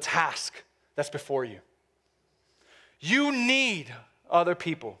to the task that's before you. You need other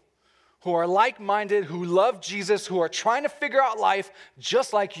people who are like-minded, who love Jesus, who are trying to figure out life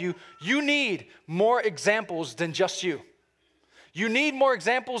just like you. You need more examples than just you. You need more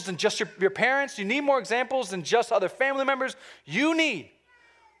examples than just your parents. You need more examples than just other family members. You need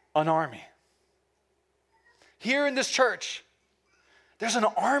an army. Here in this church, there's an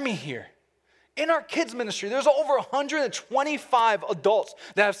army here. In our kids ministry, there's over 125 adults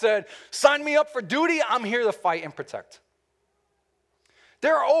that have said, sign me up for duty, I'm here to fight and protect.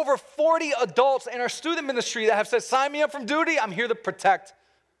 There are over 40 adults in our student ministry that have said, sign me up from duty, I'm here to protect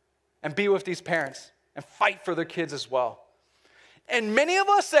and be with these parents and fight for their kids as well. And many of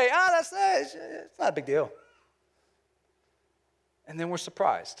us say, it's not a big deal. And then we're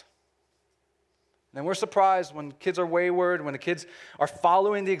surprised. And then we're surprised when kids are wayward, when the kids are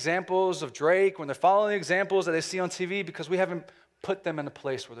following the examples of Drake, when they're following the examples that they see on TV, because we haven't put them in a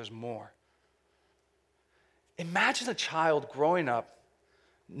place where there's more. Imagine a child growing up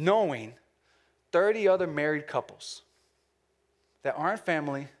knowing 30 other married couples that aren't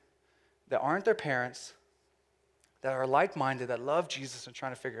family, that aren't their parents, that are like-minded, that love Jesus and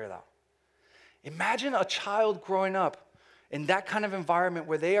trying to figure it out. Imagine a child growing up in that kind of environment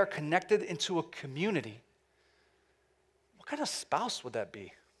where they are connected into a community. What kind of spouse would that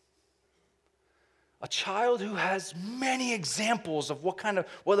be? A child who has many examples of what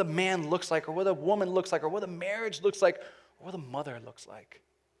a man looks like, or what a woman looks like, or what a marriage looks like, or what a mother looks like.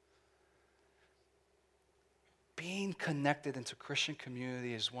 Being connected into Christian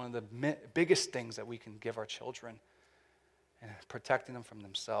community is one of the biggest things that we can give our children, and protecting them from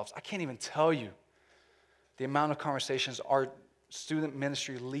themselves. I can't even tell you the amount of conversations our student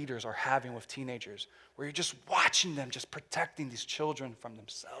ministry leaders are having with teenagers, where you're just watching them just protecting these children from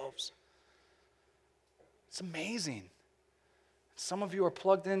themselves. It's amazing. Some of you are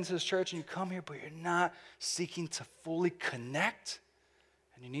plugged into this church and you come here, but you're not seeking to fully connect,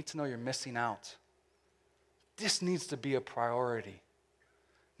 and you need to know you're missing out. This needs to be a priority.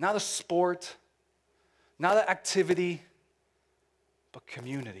 Not a sport, not an activity, but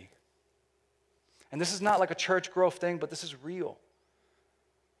community. And this is not like a church growth thing, but this is real.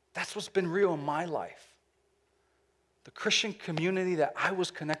 That's what's been real in my life. The Christian community that I was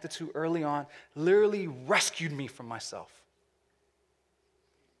connected to early on literally rescued me from myself.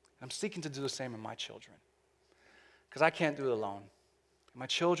 I'm seeking to do the same in my children, because I can't do it alone. My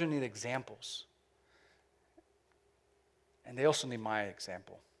children need examples. And they also need my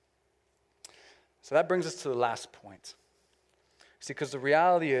example. So that brings us to the last point. See, because the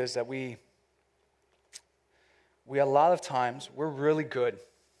reality is that we a lot of times, we're really good.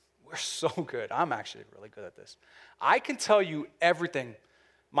 We're so good. I'm actually really good at this. I can tell you everything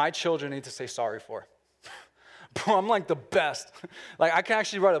my children need to say sorry for. Bro, I'm like the best. Like, I can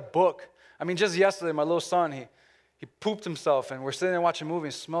actually write a book. I mean, just yesterday, my little son, he pooped himself, and we're sitting there watching a movie,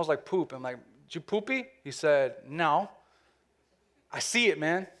 and it smells like poop. I'm like, did you poopy? He said, no. I see it,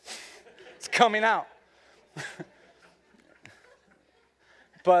 man. It's coming out.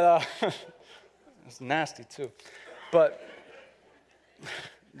 But it's nasty too. But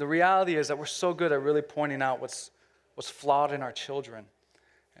the reality is that we're so good at really pointing out what's flawed in our children.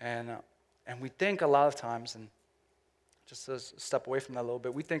 And we think a lot of times, and just to step away from that a little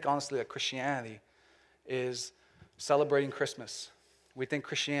bit, we think honestly that Christianity is celebrating Christmas. We think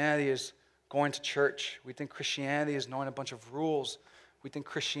Christianity is going to church. We think Christianity is knowing a bunch of rules. We think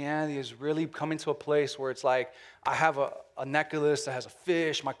Christianity is really coming to a place where it's like, I have a necklace that has a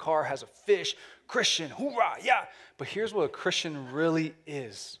fish, my car has a fish, Christian, hoorah, yeah. But here's what a Christian really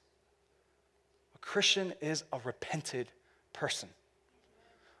is. A Christian is a repented person.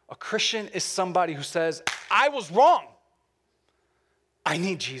 A Christian is somebody who says, I was wrong. I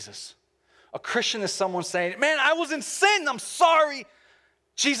need Jesus. A Christian is someone saying, man, I was in sin, I'm sorry.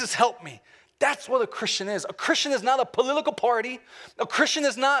 Jesus, help me. That's what a Christian is. A Christian is not a political party. A Christian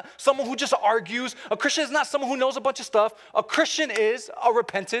is not someone who just argues. A Christian is not someone who knows a bunch of stuff. A Christian is a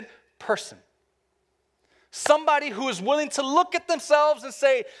repentant person. Somebody who is willing to look at themselves and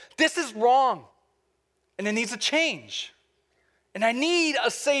say, this is wrong, and it needs a change. And I need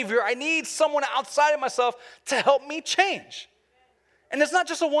a savior. I need someone outside of myself to help me change. And it's not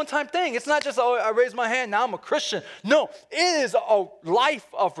just a one-time thing. It's not just, oh, I raised my hand, now I'm a Christian. No, it is a life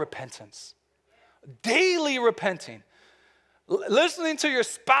of repentance. Daily repenting. Listening to your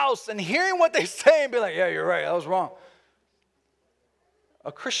spouse and hearing what they say and be like, yeah, you're right, I was wrong.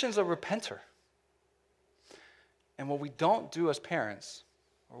 A Christian's a repenter. And what we don't do as parents,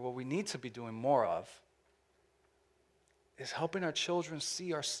 or what we need to be doing more of, is helping our children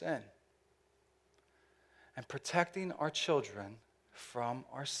see our sin and protecting our children from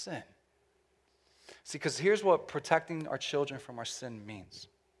our sin. See, because here's what protecting our children from our sin means.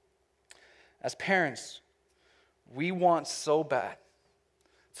 As parents, we want so bad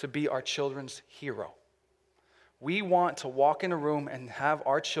to be our children's hero. We want to walk in a room and have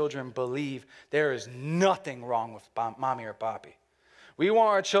our children believe there is nothing wrong with mommy or papi. We want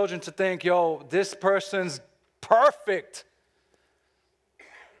our children to think, yo, this person's perfect.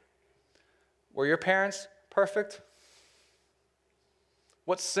 Were your parents perfect?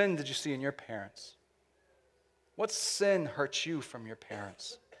 What sin did you see in your parents? What sin hurt you from your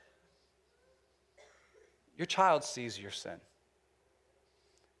parents? Your child sees your sin.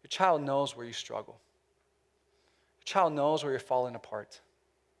 Your child knows where you struggle. Your child knows where you're falling apart.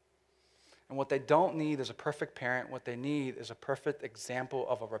 And what they don't need is a perfect parent. What they need is a perfect example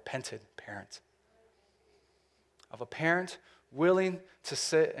of a repentant parent. Of a parent willing to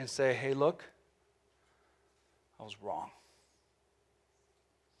sit and say, hey, look, I was wrong.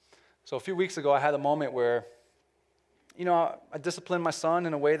 So a few weeks ago, I had a moment where, I disciplined my son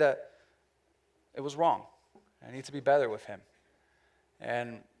in a way that it was wrong. I need to be better with him.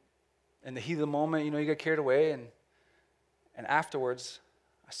 And in the heat of the moment, you get carried away. And afterwards,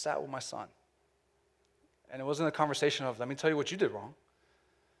 I sat with my son. And it wasn't a conversation of, let me tell you what you did wrong.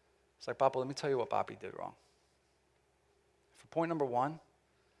 It's like, Papa, let me tell you what Papi did wrong. For point number one,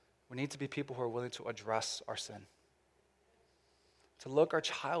 we need to be people who are willing to address our sin. To look our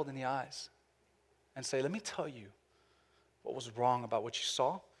child in the eyes and say, let me tell you what was wrong about what you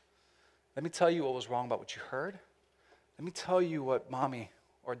saw. Let me tell you what was wrong about what you heard. Let me tell you what mommy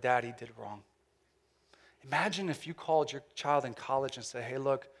or daddy did wrong. Imagine if you called your child in college and said, hey,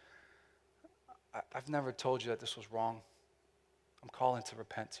 look, I've never told you that this was wrong. I'm calling to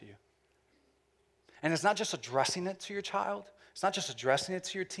repent to you. And it's not just addressing it to your child. It's not just addressing it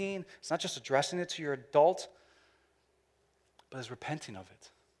to your teen. It's not just addressing it to your adult. But it's repenting of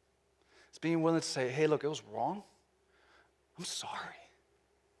it. It's being willing to say, hey, look, it was wrong. I'm sorry.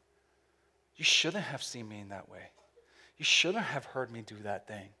 You shouldn't have seen me in that way. You shouldn't have heard me do that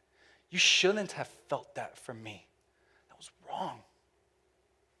thing. You shouldn't have felt that from me. That was wrong.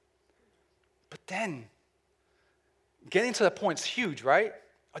 But then, getting to that point is huge, right?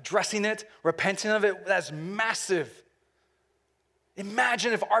 Addressing it, repenting of it, that's massive.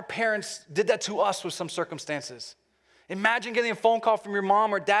 Imagine if our parents did that to us with some circumstances. Imagine getting a phone call from your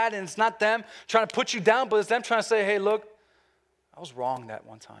mom or dad, and it's not them trying to put you down, but it's them trying to say, hey, look, I was wrong that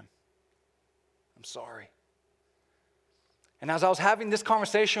one time. I'm sorry. And as I was having this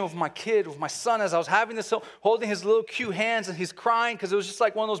conversation with my kid, with my son, as I was having this, holding his little cute hands, and he's crying because it was just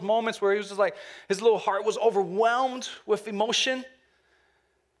like one of those moments where he was just like, his little heart was overwhelmed with emotion.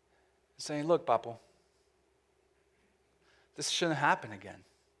 Saying, look, Papo, this shouldn't happen again.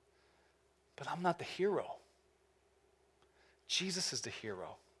 But I'm not the hero. Jesus is the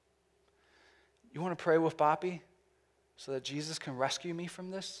hero. You want to pray with Papi so that Jesus can rescue me from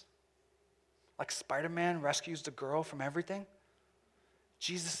this? Like Spider-Man rescues the girl from everything?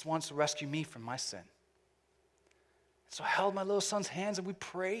 Jesus wants to rescue me from my sin. So I held my little son's hands and we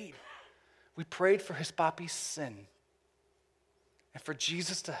prayed. We prayed for his Papi's sin and for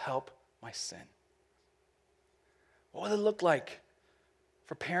Jesus to help my sin. What would it look like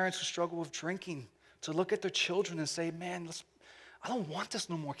for parents who struggle with drinking to look at their children and say, man, I don't want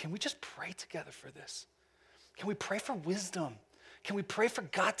this no more. Can we just pray together for this? Can we pray for wisdom? Can we pray for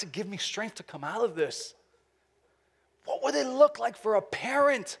God to give me strength to come out of this? What would it look like for a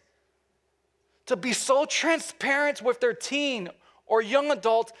parent to be so transparent with their teen or young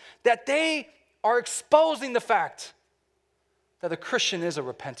adult that they are exposing the fact that a Christian is a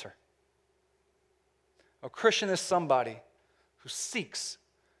repenter? A Christian is somebody who seeks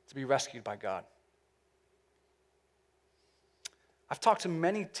to be rescued by God. I've talked to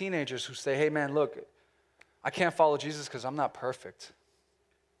many teenagers who say, hey man, look, I can't follow Jesus because I'm not perfect.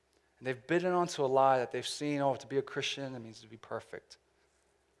 And they've bitten onto a lie that they've seen, to be a Christian, it means to be perfect.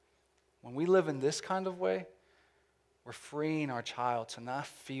 When we live in this kind of way, we're freeing our child to not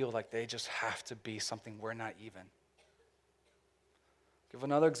feel like they just have to be something we're not even. Give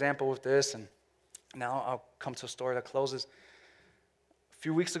another example with this, and now I'll come to a story that closes. A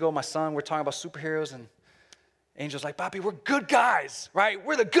few weeks ago, my son, we're talking about superheroes, and Angel's like, Papi, we're good guys, right?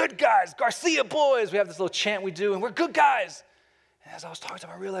 We're the good guys, Garcia boys. We have this little chant we do, and we're good guys. And as I was talking to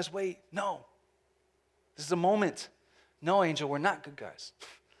him, I realized, wait, no. This is a moment. No, Angel, we're not good guys.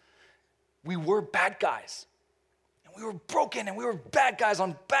 We were bad guys. And we were broken and we were bad guys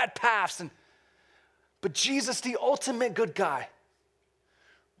on bad paths. But Jesus, the ultimate good guy,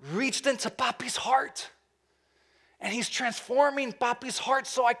 reached into Papi's heart. And he's transforming Papi's heart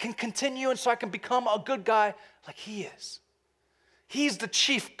so I can continue and so I can become a good guy like he is. He's the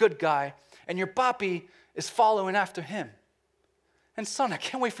chief good guy, and your Papi is following after him. And son, I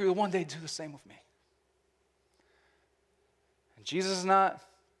can't wait for you to one day do the same with me. And Jesus is not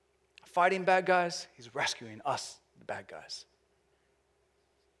fighting bad guys, he's rescuing us, the bad guys.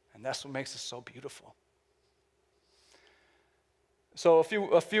 And that's what makes it so beautiful. So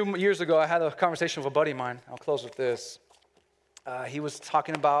a few years ago, I had a conversation with a buddy of mine. I'll close with this. He was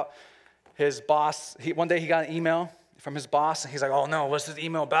talking about his boss. One day he got an email from his boss, and he's like, oh no, what's this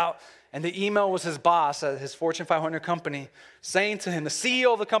email about? And the email was his boss at his Fortune 500 company saying to him, the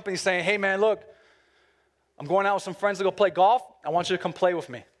CEO of the company saying, hey man, look, I'm going out with some friends to go play golf. I want you to come play with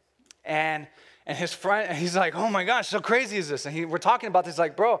me. And his friend, and he's like, oh my gosh, how crazy is this? And we're talking about this,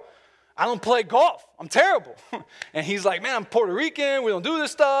 like, bro, I don't play golf. I'm terrible. And he's like, man, I'm Puerto Rican. We don't do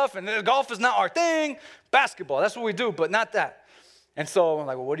this stuff. And golf is not our thing. Basketball, that's what we do, but not that. And so I'm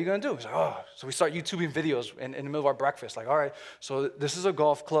like, well, what are you going to do? He's like, oh. So we start YouTubing videos in the middle of our breakfast. Like, all right, so this is a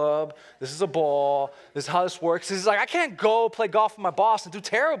golf club. This is a ball. This is how this works. He's like, I can't go play golf with my boss and do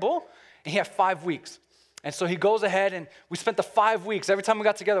terrible. And he had 5 weeks. And so he goes ahead, and we spent the 5 weeks, every time we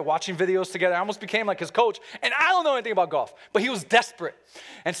got together, watching videos together. I almost became like his coach. And I don't know anything about golf, but he was desperate.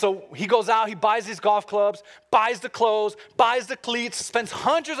 And so he goes out, he buys these golf clubs, buys the clothes, buys the cleats, spends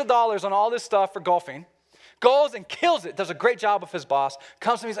hundreds of dollars on all this stuff for golfing, goes and kills it, does a great job with his boss,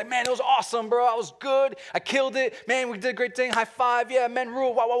 comes to me, he's like, man, it was awesome, bro. I was good. I killed it. Man, we did a great thing. High five. Yeah, men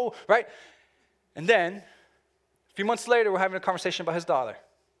rule. Wow, wow, wow. Right? And then a few months later, we're having a conversation about his daughter.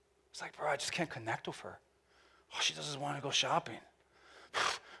 It's like, bro, I just can't connect with her. Oh, she doesn't want to go shopping.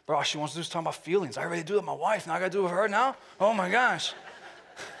 Bro, all she wants to do is talk about feelings. I already do it with my wife. Now I got to do it with her now? Oh, my gosh.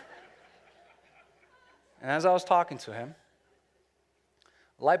 And as I was talking to him,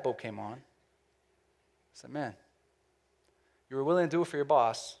 a light bulb came on. I said, man, you were willing to do it for your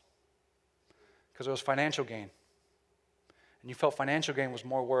boss because there was financial gain. And you felt financial gain was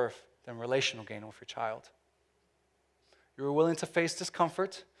more worth than relational gain with your child. You were willing to face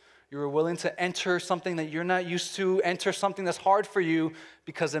discomfort. You were willing to enter something that you're not used to, enter something that's hard for you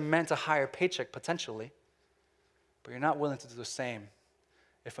because it meant a higher paycheck potentially. But you're not willing to do the same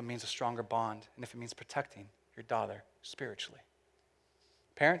if it means a stronger bond and if it means protecting your daughter spiritually.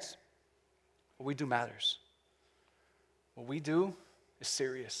 Parents, what we do matters. What we do is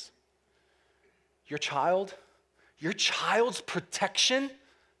serious. Your child's protection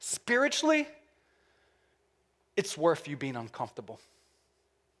spiritually, it's worth you being uncomfortable.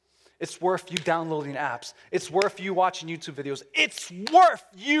 It's worth you downloading apps. It's worth you watching YouTube videos. It's worth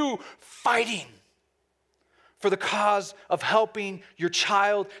you fighting for the cause of helping your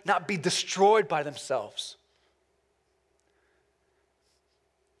child not be destroyed by themselves.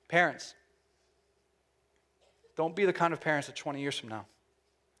 Parents, don't be the kind of parents that 20 years from now,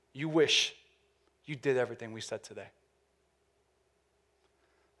 you wish you did everything we said today.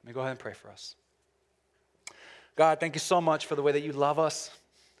 Let me go ahead and pray for us. God, thank you so much for the way that you love us.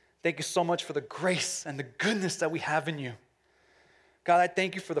 Thank you so much for the grace and the goodness that we have in you. God, I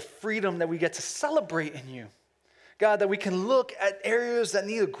thank you for the freedom that we get to celebrate in you. God, that we can look at areas that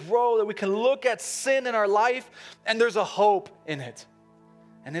need to grow, that we can look at sin in our life, and there's a hope in it.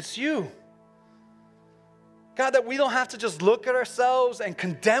 And it's you. God, that we don't have to just look at ourselves and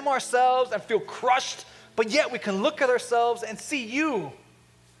condemn ourselves and feel crushed, but yet we can look at ourselves and see you,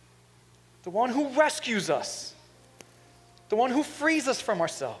 the one who rescues us. The one who frees us from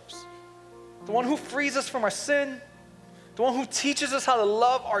ourselves, the one who frees us from our sin, the one who teaches us how to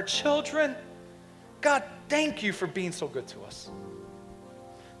love our children. God, thank you for being so good to us.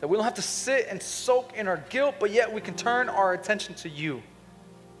 That we don't have to sit and soak in our guilt, but yet we can turn our attention to you,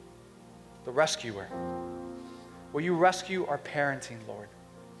 the rescuer. Will you rescue our parenting, Lord?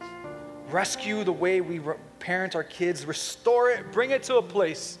 Rescue the way we parent our kids, restore it, bring it to a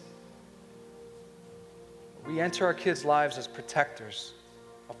place we enter our kids' lives as protectors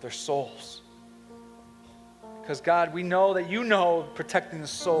of their souls. Because God, we know that you know protecting the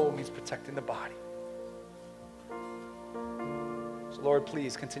soul means protecting the body. So Lord,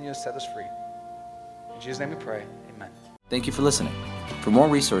 please continue to set us free. In Jesus' name we pray, amen. Thank you for listening. For more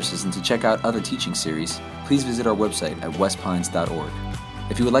resources and to check out other teaching series, please visit our website at westpines.org.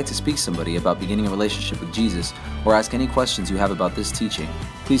 If you would like to speak to somebody about beginning a relationship with Jesus or ask any questions you have about this teaching,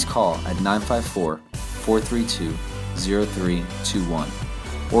 please call at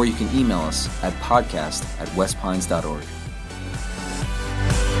 954-432-0321. Or you can email us at podcast@westpines.org.